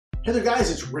Hey there guys,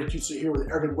 it's Rick Utzer here with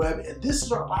AirgunWeb, and this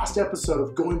is our last episode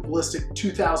of Going Ballistic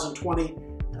 2020,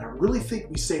 and I really think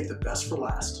we saved the best for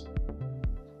last.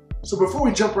 So before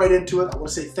we jump right into it, I want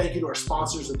to say thank you to our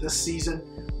sponsors of this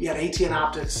season. We had ATN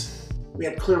Optics, we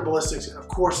had ClearBallistics, and of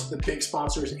course the big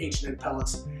sponsor is H&N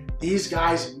Pellets. These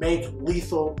guys make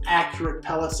lethal, accurate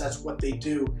pellets. That's what they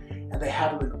do, and they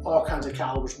have them in all kinds of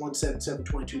calibers, 177,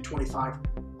 22, 25.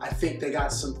 I think they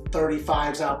got some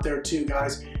 35s out there too,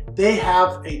 guys. They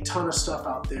have a ton of stuff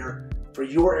out there for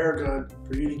your air gun,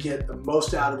 for you to get the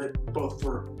most out of it, both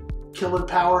for killing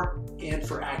power and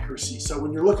for accuracy. So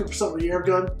when you're looking for something for your air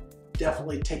gun,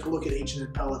 definitely take a look at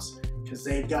H&N Pellets, because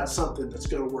they've got something that's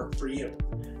going to work for you.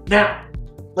 Now,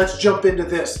 let's jump into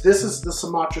this. This is the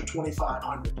Sumatra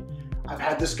 2500. I've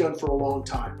had this gun for a long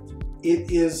time.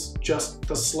 It is just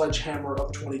the sledgehammer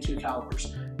of 22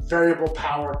 calibers. Variable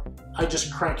power. I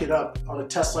just crank it up. On a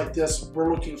test like this,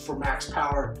 we're looking for max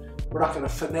power. We're not going to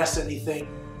finesse anything.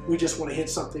 We just want to hit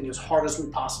something as hard as we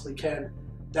possibly can.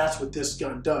 That's what this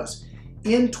gun does.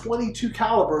 In 22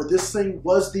 caliber, this thing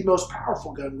was the most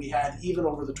powerful gun we had, even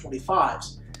over the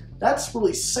 25s. That's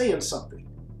really saying something.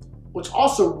 What's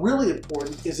also really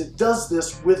important is it does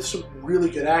this with some really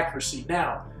good accuracy.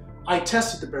 Now, I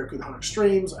tested the Barracuda Hunter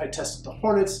Extremes, I tested the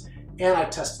Hornets, and I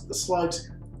tested the Slugs,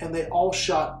 and they all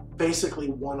shot basically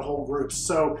one whole group.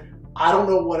 So I don't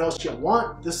know what else you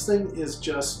want. This thing is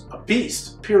just a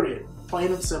beast, period.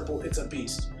 Plain and simple, it's a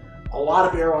beast. A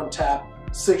lot of air on tap,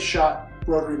 6-shot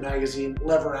rotary magazine,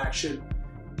 lever action.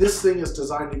 This thing is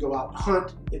designed to go out and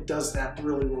hunt. It does that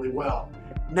really, really well.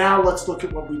 Now let's look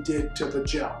at what we did to the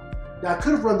gel. Now I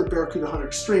could have run the Barracuda Hunter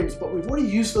Extremes, but we've already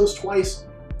used those twice,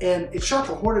 and it shot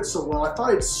the Hornets so well, I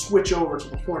thought I'd switch over to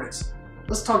the Hornets.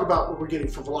 Let's talk about what we're getting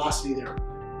for velocity there.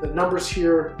 The numbers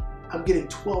here, I'm getting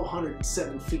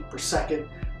 1,207 feet per second.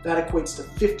 That equates to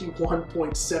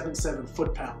 51.77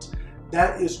 foot-pounds.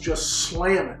 That is just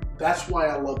slamming. That's why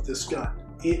I love this gun.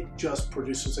 It just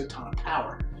produces a ton of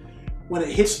power. When it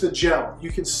hits the gel,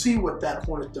 you can see what that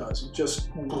Hornet does. It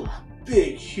just,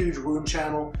 big, huge wound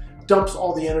channel, dumps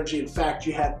all the energy. In fact,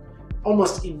 you had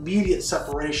almost immediate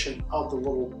separation of the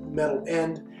little metal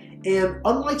end. And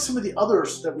unlike some of the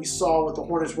others that we saw with the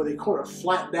Hornets where they kind of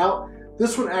flattened out,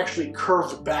 this one actually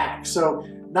curved back. So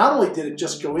not only did it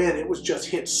just go in, it was just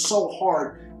hit so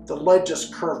hard, the lead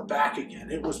just curved back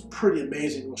again. It was pretty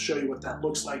amazing. We'll show you what that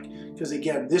looks like, because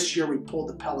again, this year we pulled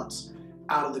the pellets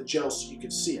out of the gel so you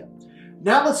can see it.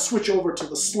 Now let's switch over to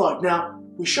the Slug. Now,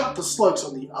 we shot the Slugs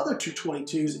on the other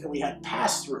 222s and we had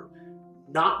pass-through.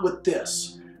 Not with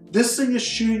this. This thing is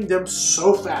shooting them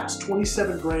so fast,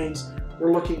 27 grains.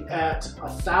 We're looking at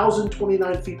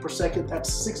 1,029 feet per second. That's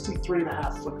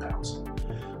 63.5 foot-pounds.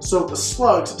 So the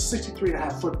Slugs,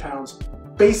 63.5 foot-pounds,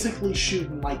 basically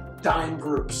shooting like dime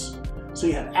groups. So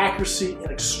you have accuracy and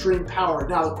extreme power.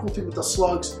 Now the cool thing with the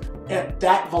Slugs, at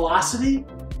that velocity,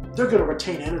 they're going to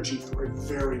retain energy for a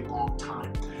very long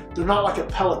time. They're not like a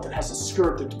pellet that has a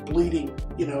skirt that's bleeding,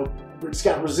 you know, it's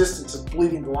got resistance, it's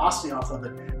bleeding velocity off of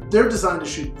it. They're designed to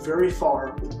shoot very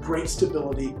far with great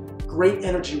stability, great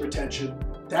energy retention.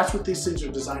 That's what these things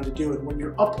are designed to do. And when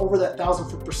you're up over that 1,000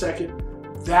 foot per second,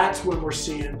 that's when we're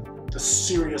seeing the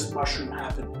serious mushroom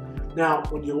happen. Now,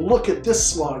 when you look at this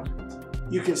Slug,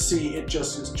 you can see it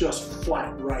just is just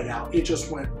flattened right out. It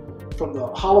just went from the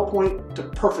hollow point to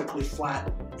perfectly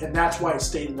flat, and that's why it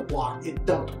stayed in the block. It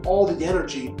dumped all the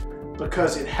energy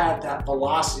because it had that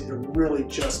velocity to really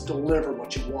just deliver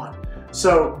what you want.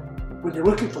 So when you're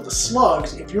looking for the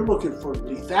Slugs, if you're looking for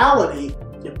lethality,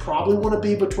 you probably want to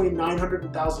be between 900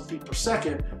 and 1,000 feet per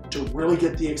second to really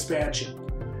get the expansion.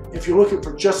 If you're looking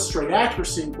for just straight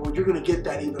accuracy, well, you're going to get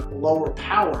that even lower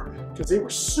power, because they were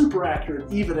super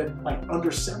accurate even at like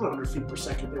under 700 feet per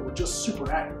second. They were just super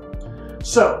accurate.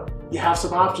 So you have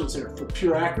some options there. For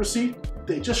pure accuracy,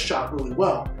 they just shot really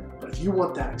well. But if you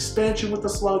want that expansion with the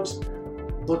Slugs,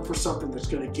 look for something that's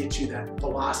going to get you that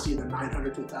velocity in the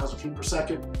 900 to 1,000 feet per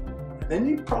second. And then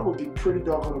you'd probably be pretty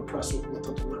doggone impressed with what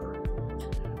they'll deliver.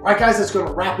 All right, guys, that's going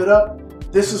to wrap it up.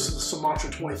 This is the Sumatra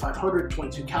 2500,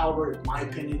 22 caliber. In my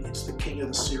opinion, it's the king of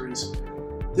the series.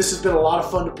 This has been a lot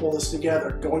of fun to pull this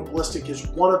together. Going ballistic is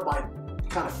one of my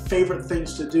kind of favorite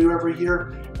things to do every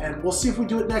year, and we'll see if we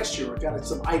do it next year. We've got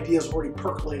some ideas already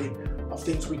percolating of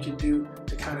things we can do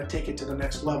to kind of take it to the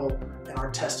next level in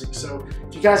our testing. So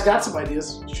if you guys got some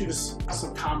ideas, shoot us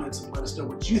some comments and let us know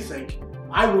what you think.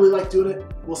 I really like doing it.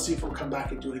 We'll see if we'll come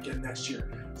back and do it again next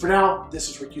year. For now, this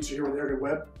is Rick Utzer here with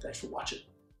AirgunWeb. Thanks for watching.